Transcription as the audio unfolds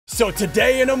So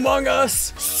today in Among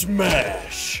Us,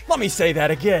 smash. Let me say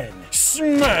that again.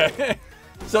 Smash.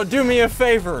 So do me a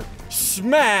favor.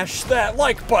 Smash that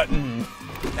like button.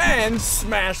 And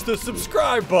smash the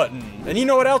subscribe button. And you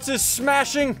know what else is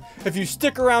smashing? If you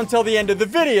stick around till the end of the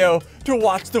video to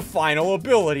watch the final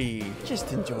ability.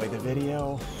 Just enjoy the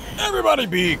video. Everybody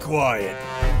be quiet.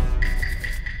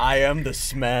 I am the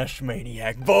Smash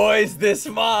Maniac. Boys, this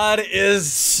mod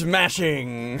is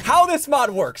smashing. How this mod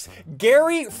works.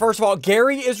 Gary, first of all,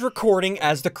 Gary is recording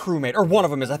as the crewmate. Or one of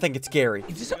them is, I think it's Gary.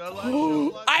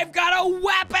 I've got a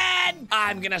weapon!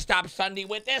 I'm gonna stop SSundee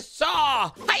with this saw!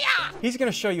 Hiya! He's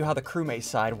gonna show you how the crewmate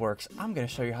side works. I'm gonna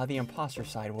show you how the imposter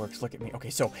side works. Look at me.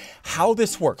 Okay, so how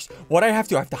this works. What I have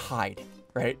to hide.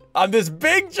 Right? I'm this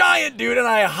big giant dude and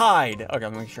I hide. Okay,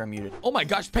 I'm making sure I'm muted. Oh my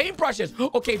gosh,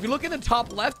 paintbrushes. Okay, if you look in the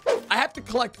top left, I have to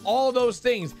collect all those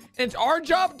things. And it's our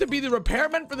job to be the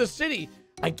repairman for the city.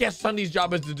 I guess SSundee's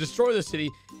job is to destroy the city,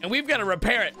 and we've got to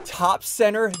repair it. Top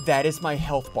center, that is my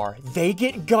health bar. They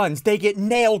get guns, they get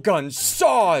nail guns,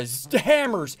 saws,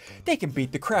 hammers. They can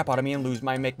beat the crap out of me and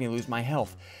make me lose my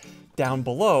health. Down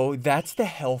below, that's the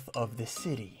health of the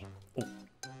city.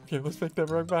 Okay, let's make them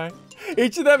run by.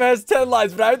 Each of them has 10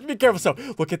 lives, but I have to be careful. So,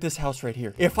 look at this house right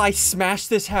here. If I smash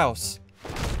this house.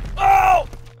 Oh!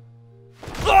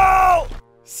 Oh!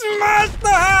 Smash the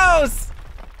house!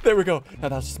 There we go. Now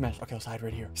that's smashed. Okay, let's hide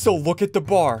right here. So, look at the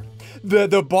bar.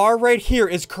 The bar right here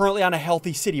is currently on a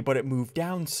healthy city, but it moved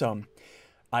down some.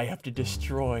 I have to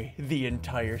destroy the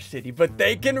entire city, but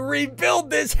they can rebuild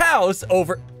this house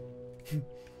over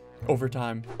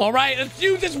time. All right, let's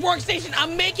use this workstation.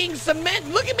 I'm making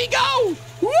cement. Look at me go.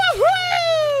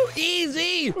 Woohoo!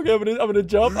 Easy. Okay, I'm gonna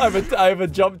jump. I have a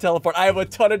jump teleport. I have a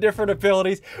ton of different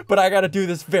abilities, but I gotta do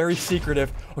this very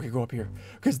secretive. Okay, go up here,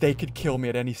 because they could kill me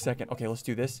at any second. Okay, let's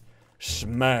do this.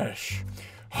 Smash.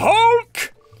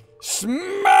 Hulk!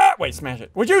 Smash! Wait, smash it.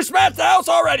 Would you smash the house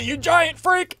already, you giant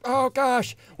freak? Oh,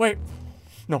 gosh. Wait.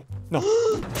 No. No.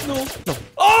 No.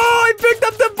 Oh, I picked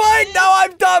up the bike! Now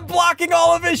I'm done blocking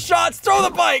all of his shots. Throw the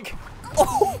bike!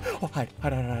 Oh, hide.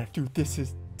 Dude, this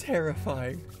is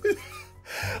terrifying.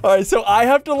 All right, so I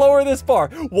have to lower this bar.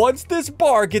 Once this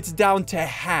bar gets down to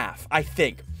half, I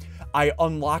think, I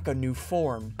unlock a new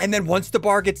form. And then once the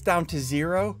bar gets down to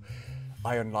 0,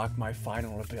 I unlock my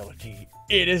final ability.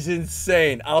 It is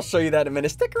insane. I'll show you that in a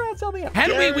minute. Stick around till the end.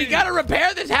 Henry, we gotta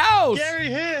repair this house. Gary,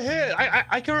 here.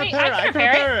 I can repair it. I can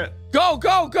repair it.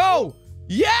 Go.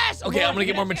 Yes. Okay, I'm gonna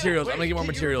get more materials.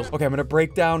 Okay, I'm gonna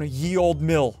break down ye old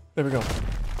mill. There we go.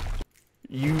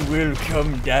 You will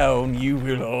come down. You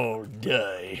will all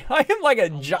die. I am like a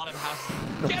giant.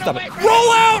 No, stop it.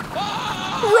 Roll out!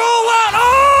 Roll out!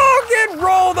 Oh, get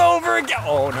rolled over again.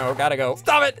 Oh no, gotta go.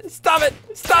 Stop it!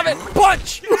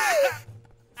 Punch!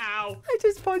 Ow. I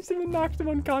just punched him and knocked him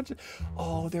unconscious.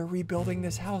 Oh, they're rebuilding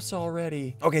this house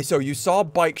already. Okay, so you saw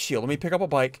bike shield. Let me pick up a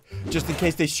bike just in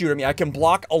case they shoot at me. I can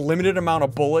block a limited amount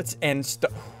of bullets and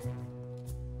stuff.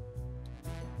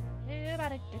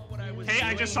 Hey,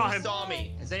 I just saw him.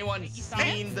 Has anyone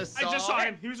seen the saw? I just saw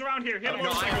him. He was around here. No,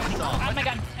 I saw. Oh my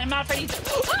god, I'm not ready.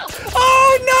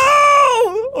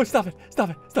 Oh no! Oh, stop it.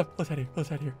 Let's head here.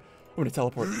 I'm gonna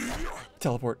teleport.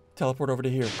 Teleport over to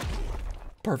here.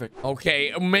 Perfect.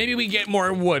 Okay, maybe we get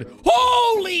more wood.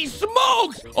 Holy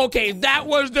smokes! Okay, that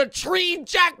was the tree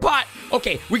jackpot.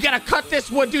 Okay, we gotta cut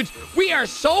this wood, dudes. We are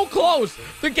so close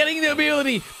to getting the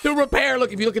ability to repair.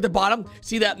 Look, if you look at the bottom,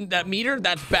 see that meter?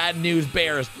 That's bad news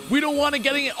bears. We don't want to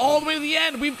getting it all the way to the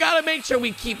end. We've got to make sure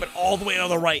we keep it all the way to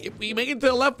the right. If we make it to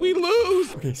the left, we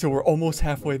lose. Okay, so we're almost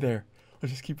halfway there.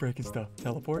 Let's just keep breaking stuff.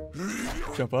 Teleport,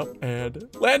 jump up, and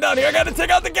land down here. I gotta take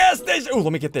out the gas station. Oh,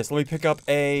 let me get this. Let me pick up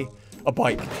a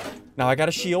bike. Now I got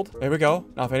a shield. There we go.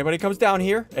 Now if anybody comes down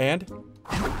here and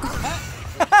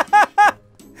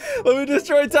let me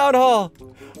destroy town hall.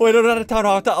 Wait, no, not a town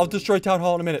hall. I'll destroy town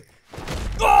hall in a minute.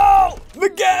 Oh,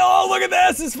 oh, look at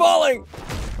this. It's falling.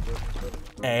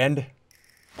 And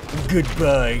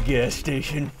goodbye, gas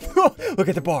station. Look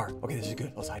at the bar. Okay, this is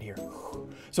good. Let's hide here.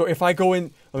 So if I go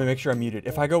in, let me make sure I'm muted.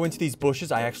 If I go into these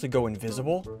bushes, I actually go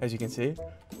invisible, as you can see.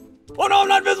 Oh no, I'm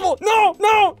not invisible!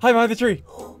 No! Hide behind the tree.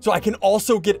 So I can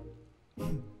also get.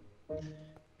 I'm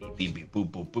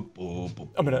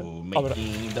gonna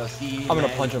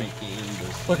punch him.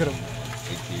 Look at him.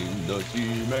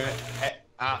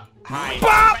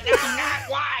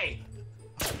 Why?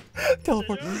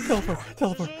 Teleport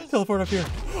up here.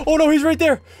 Oh no, he's right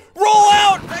there. Roll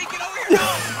out! Break it over here.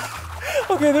 No.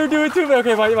 Okay, they're doing too bad.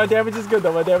 Okay, my damage is good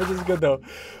though. Let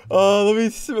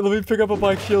me pick up a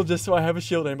bike shield just so I have a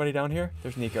shield. Anybody down here?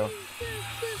 There's Nico.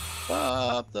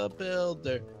 Up the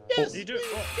builder. Yes. Nico.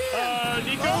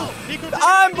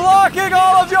 I'm blocking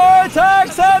all of your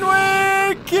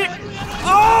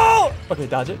Okay,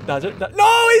 dodge it, dodge it.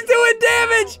 No, he's doing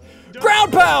damage!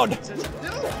 Ground pound!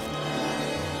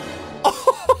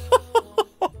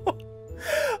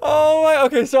 Oh my,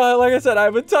 okay, so like I said, I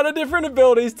have a ton of different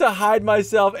abilities to hide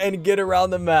myself and get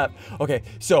around the map. Okay,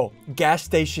 so gas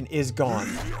station is gone.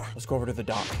 Let's go over to the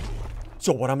dock.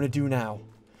 So what I'm gonna do now,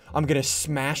 I'm gonna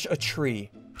smash a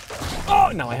tree.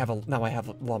 Oh, now I have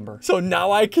lumber. So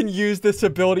now I can use this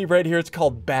ability right here. It's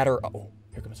called batter. Oh,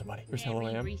 here comes somebody. Here's hello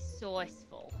I am.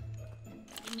 Resourceful.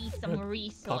 Give me some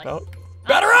resource. Pop out.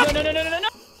 Batter up! No.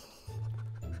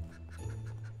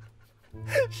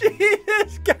 She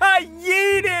just got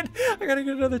yeeted. I gotta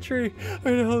get another tree.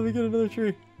 Wait, let me get another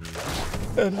tree.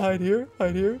 And hide here,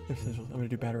 hide here. I'm gonna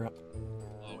do batter up.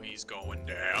 Oh, he's going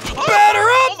down. Batter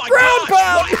up! Oh Ground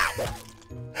pound!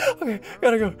 Okay,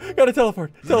 gotta go. Gotta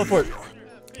teleport. Teleport.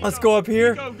 Let's go up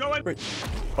here. Go in. Wait.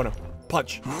 Oh no.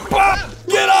 Punch. Bah!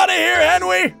 Get out of here,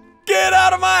 Henry! Get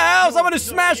out of my house! I'm gonna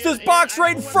smash this box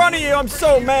right in front of you. I'm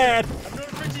so mad.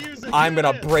 I'm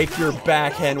gonna break your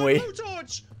back, Henry.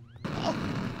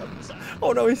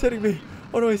 Oh no, he's hitting me.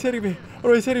 Oh no, he's hitting me. Oh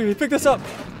no, he's hitting me. Pick this up.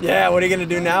 Yeah, what are you gonna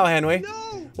do now, Henry?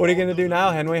 What are you gonna do now,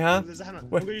 Henry, huh? There's a hammer. I'm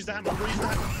gonna use the hammer. I'm gonna use the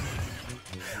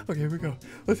hammer. Okay, here we go.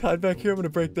 Let's hide back here. I'm gonna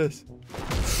break this.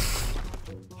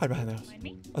 Hide behind the house.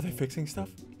 Are they fixing stuff?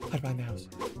 Hide behind the house.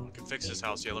 I can fix this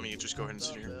house. Yeah, let me just go ahead and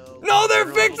sit here. No, they're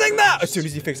fixing that! As soon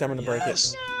as you fix it, I'm gonna break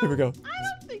it. Here we go.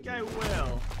 I don't think I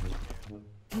will.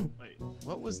 Wait.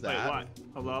 What was Wait, that? what?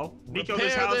 Hello? Nico, Repair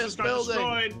this house this just got building.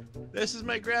 destroyed. This is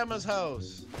my grandma's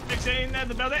house. Fixing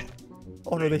the building.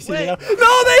 Oh no, they see Wait. me now.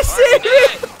 No, they see me!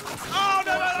 Oh,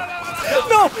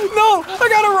 no. No, I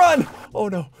gotta run! Oh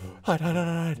no. Hide.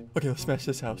 Okay, let's smash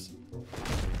this house.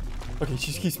 Okay,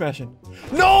 just keep smashing.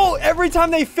 No! Every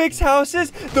time they fix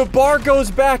houses, the bar goes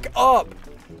back up.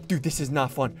 Dude, this is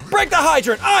not fun. Break the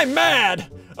hydrant! I'm mad!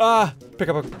 Pick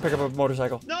up a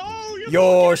motorcycle. No,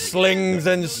 Your slings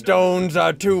and stones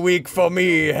are too weak for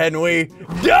me, Henry.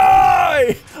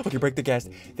 Die! Okay, break the gas.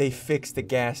 They fixed the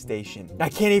gas station. I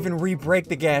can't even re-break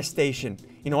the gas station.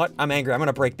 You know what? I'm angry. I'm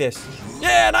gonna break this.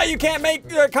 Yeah, now you can't make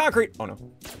concrete. Oh no.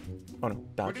 Oh no.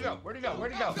 Dodge. Where'd he go?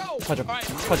 Punch him.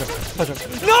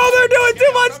 No, they're doing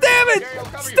too much damage!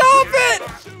 Stop it!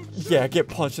 Yeah, get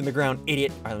punched in the ground,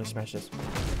 idiot. Alright, let me smash this.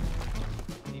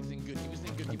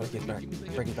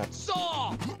 Break it back.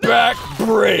 Back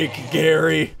break,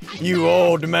 Gary. You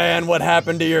old man, what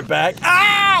happened to your back?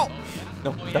 Ow!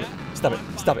 No, stop it.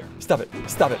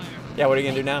 Yeah, what are you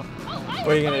gonna do now?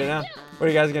 What are you gonna do now? What are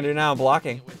you guys gonna do now? I'm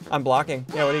blocking.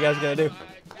 Yeah, what are you guys gonna do?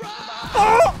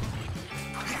 Oh!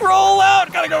 Roll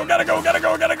out! Gotta go!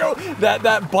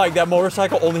 That bike, that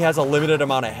motorcycle only has a limited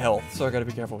amount of health, so I gotta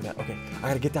be careful with that. Okay, I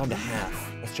gotta get down to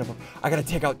half. Let's jump up. I gotta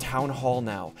take out Town Hall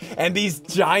now. And these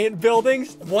giant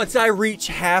buildings, once I reach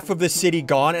half of the city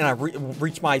gone and I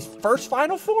reach my first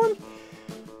final form,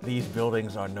 these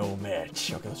buildings are no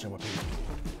match. Okay, let's jump up here.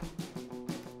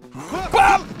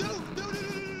 Bop!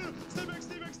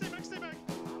 Stay back.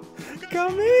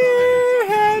 Come here,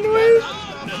 Henry!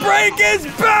 Break his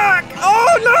back!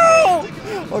 Oh no!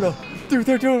 Oh no. Dude,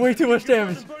 they're doing way too much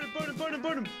damage.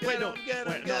 Burn him. Wait, no. Get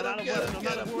him.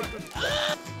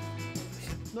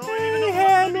 No, Hey,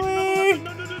 Henry!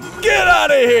 Get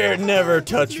out of here! Never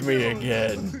touch me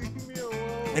again.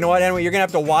 You know what, Henry? You're gonna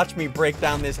have to watch me break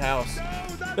down this house.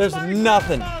 There's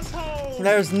nothing.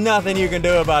 There's nothing you can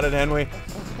do about it, Henry.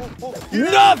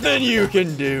 Nothing you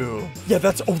can do. Yeah,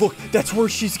 that's. Oh, look. That's where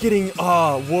she's getting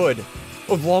wood.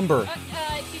 Of lumber.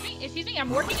 Excuse me, I'm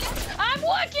working it.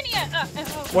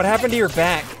 What happened to your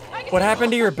back? What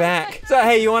happened to your back? So,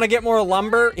 hey, you want to get more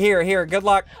lumber? Here, good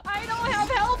luck. I don't have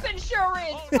health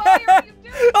insurance. Why are you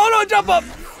doing Oh no, jump up!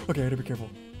 Okay, I gotta be careful.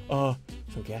 So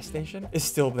gas station is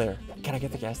still there. Can I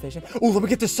get the gas station? Oh, let me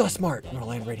get the Sussmart. I'm gonna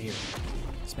land right here.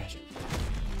 Smash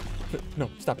it. No,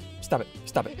 stop it.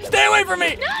 Stay away from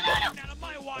me!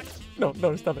 No.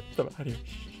 No, stop it. Out here.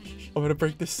 I'm gonna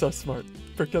break this Sussmart.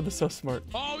 Break down the Sussmart.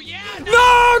 Oh, yeah.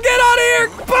 No! Get out of here!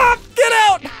 Pop! Get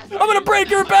out! I'm gonna break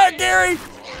your back, Gary!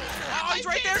 Oh, he's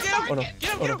right there. Get him. Oh no.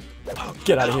 Get him. Oh, no.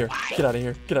 Get out of here. Stop it.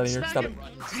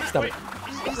 it.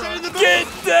 Get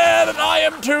dead, and I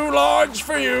am too large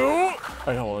for you. All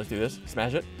right, hold on, let's do this.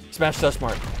 Smash it. Smash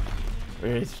Sussmart.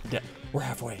 It's dead. We're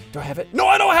halfway. Do I have it? No,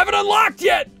 I don't have it unlocked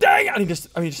yet. Dang it. I need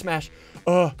to smash.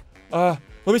 Let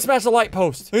me smash the light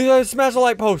post. Smash the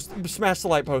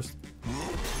light post.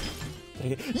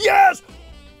 Yes!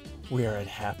 We are at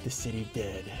half the city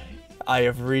dead. I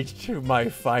have reached my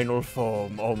final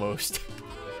form, almost.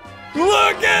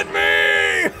 Look at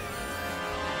me!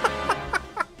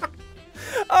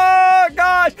 Oh,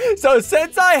 gosh! So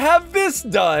since I have this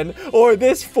done, or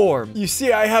this form, you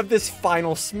see I have this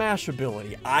final smash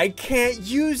ability. I can't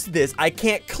use this, I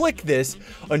can't click this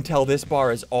until this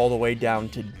bar is all the way down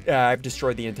to, I've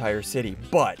destroyed the entire city.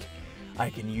 But I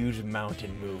can use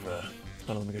Mountain Mover.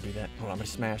 Hold on, let me go do that. Hold on, I'm gonna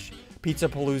smash Pizza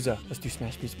Palooza. Let's do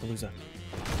Smash Pizza Palooza.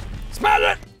 Smash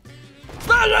it!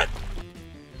 Smash it!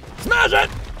 Smash it!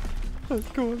 Let's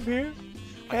go up here.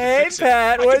 Hey,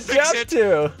 Pat, what you up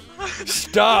to?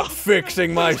 Stop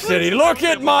fixing my city. Look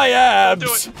at my abs.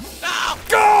 Do it. No!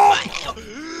 Go!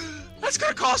 That's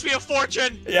gonna cost me a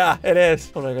fortune. Yeah, it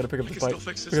is. Hold on, I gotta pick up I this can bike.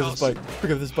 still fix this Pick up this house. bike.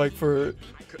 Pick up this bike for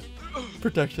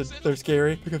protection. They're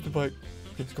scary. Pick up the bike.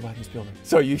 Okay, let's go behind this building.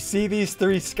 So you see these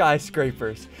 3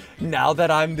 skyscrapers. Now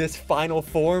that I'm this final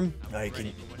form, I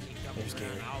can. They're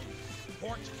scary.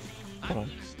 Hold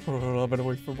on. Hold on. I'm gonna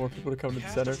wait for more people to come to the I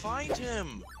have center. to find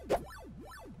him.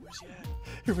 Where's he at?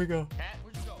 Here we go.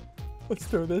 Let's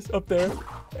throw this up there.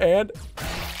 And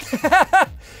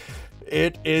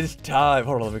it is time.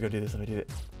 Hold on, let me go do this. Let me do it.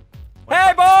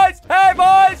 Hey boys! Hey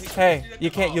boys! Hey,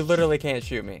 you literally can't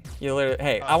shoot me. You literally,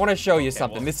 hey, I want to show you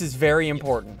something. This is very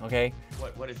important, okay?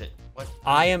 What is it? What?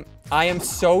 I am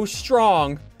so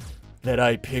strong that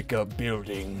I pick up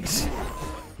buildings.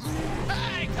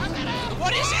 Hey, cut that out!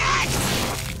 What is it?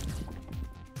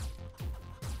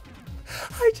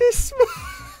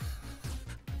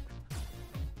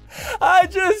 I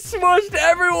just smushed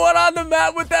everyone on the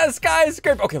map with that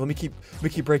skyscraper. Okay, let me keep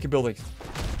breaking buildings.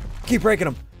 Keep breaking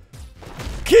them.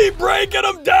 Keep breaking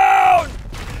them down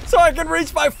so I can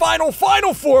reach my final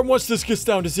form once this gets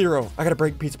down to 0. I gotta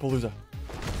break Pizza Palooza.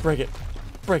 Break it.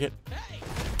 Break it.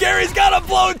 Gary's got a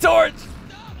blowtorch.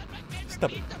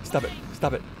 Stop it. Stop it.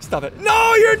 Stop it. Stop it.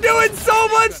 No, you're doing so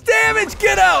much damage.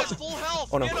 Get out. He's full health.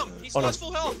 Oh no. Get him. He's Oh no. lost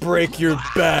full health. Break your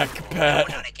back, Pat.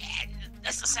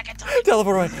 That's the second time.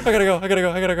 Teleport away. I gotta go. I gotta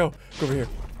go. I gotta go. Go over here.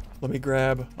 Let me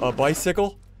grab a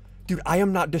bicycle. Dude, I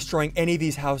am not destroying any of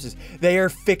these houses. They are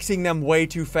fixing them way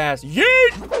too fast.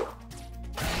 Yeet!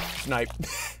 Snipe.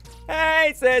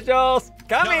 Hey, Sigils.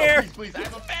 Come here. Please, I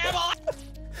have a family.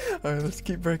 All right, let's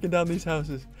keep breaking down these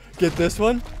houses. Get this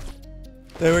one.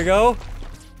 There we go.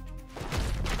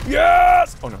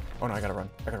 Yes! Oh no. Oh no, I gotta run.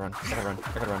 I gotta run. I gotta run.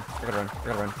 I gotta run. I gotta run. I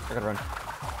gotta run. I gotta run.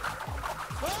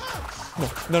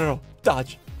 No.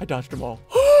 Dodge. I dodged them all.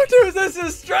 Dude, this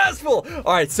is stressful.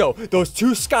 All right, so those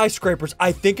 2 skyscrapers,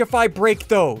 I think if I break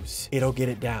those, it'll get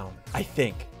it down. I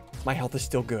think. My health is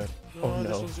still good. Oh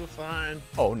This no. one's fine.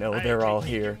 Oh no, they're all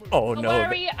here. Oh Don't no.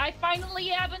 worry, I finally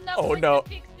have enough Oh, wood no. to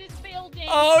fix this building.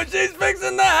 Oh, she's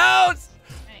fixing the house.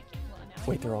 Okay, well, now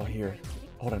Wait, they're all here.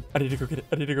 Hold on. I need to go get it.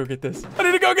 I need to go get this. I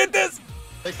need to go get this.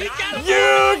 They say,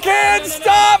 You can't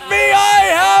stop me! I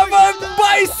have a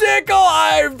bicycle!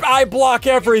 I block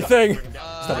everything.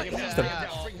 Stop it. Stop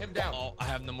it. Bring him down. Oh, I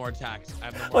have no more attacks. I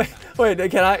have no more Wait,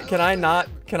 attacks.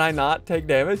 can I not take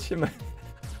damage?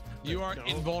 You are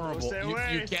invulnerable. Stay You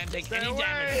away. can't take Stay any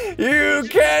away. damage. You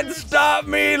can't stop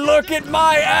me! Look at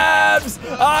my abs!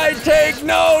 I take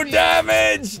no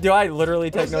damage! Do I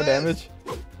literally take no damage?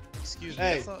 Excuse me.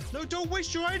 Hey. No, don't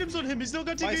waste your items on him. He's not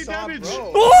gonna take My any saw damage.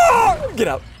 broke. Oh! Get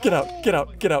out! Get out! Get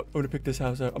out! Get out! I'm gonna pick this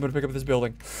house up. I'm gonna pick up this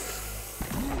building.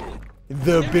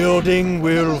 The building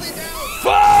will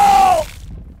fall!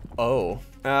 Oh.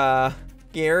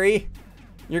 Gary,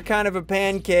 you're kind of a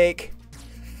pancake.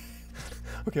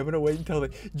 Okay, I'm gonna wait until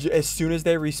as soon as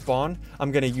they respawn,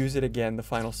 I'm gonna use it again. The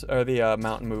final, or the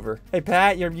mountain mover. Hey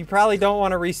Pat, you probably don't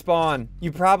want to respawn.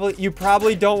 You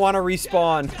probably don't want to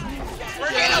respawn. We're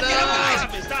getting him, guys.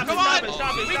 Stop it, Come stop on. it,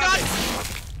 stop it, We stop got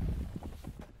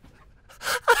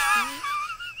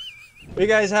it. You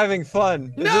guys having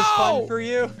fun? Is this fun for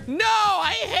you? No,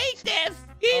 I hate this.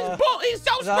 He's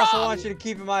so I strong. also want you to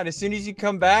keep in mind, as soon as you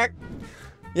come back.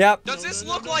 Yep. Does this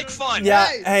look like fun? Yeah.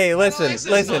 Hey, Hey, listen, this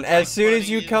listen. look As like soon as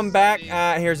fun? you come back,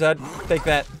 here, Zud, take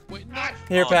that. Wait,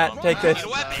 Here, Oh, Pat, no. take this. Need a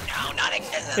weapon? No, not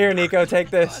existent. Here, Nico, take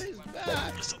this.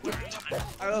 Just a third time.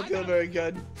 I don't feel very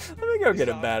good. Let me go get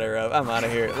a batter up. I'm out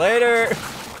of here. Later.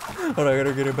 Hold on, I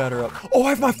gotta get a batter up. Oh, I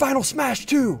have my final smash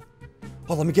too.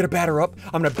 Oh, let me get a batter up.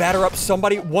 I'm gonna batter up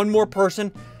somebody, one more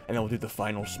person, and then we'll do the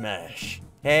final smash.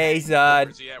 Hey, Zud.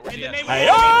 Where's he at? Where's In he the at? name of Hey,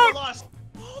 all oh! people lost.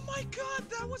 Oh my god,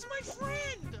 that was my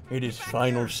friend. It is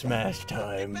final smash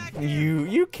time.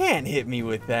 You can't hit me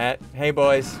with that. Hey,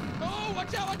 boys. Oh,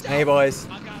 watch out, watch out. Hey, boys.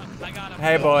 I got him. I got him.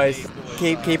 Hey, boys.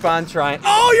 Keep on trying.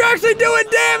 Oh, you're actually doing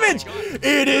damage.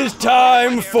 It is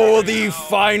time for the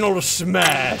final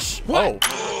smash. Oh,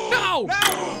 No!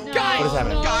 Guys! what is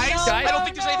happening? Guys, Guys? I don't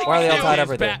think there's anything Why are they we all can tied do. up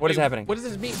right there? What is happening? What does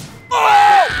this mean?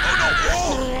 Oh!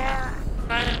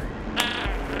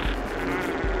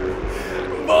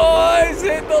 boys.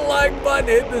 Hit the like button,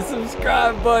 hit the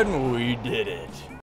subscribe button. We did it.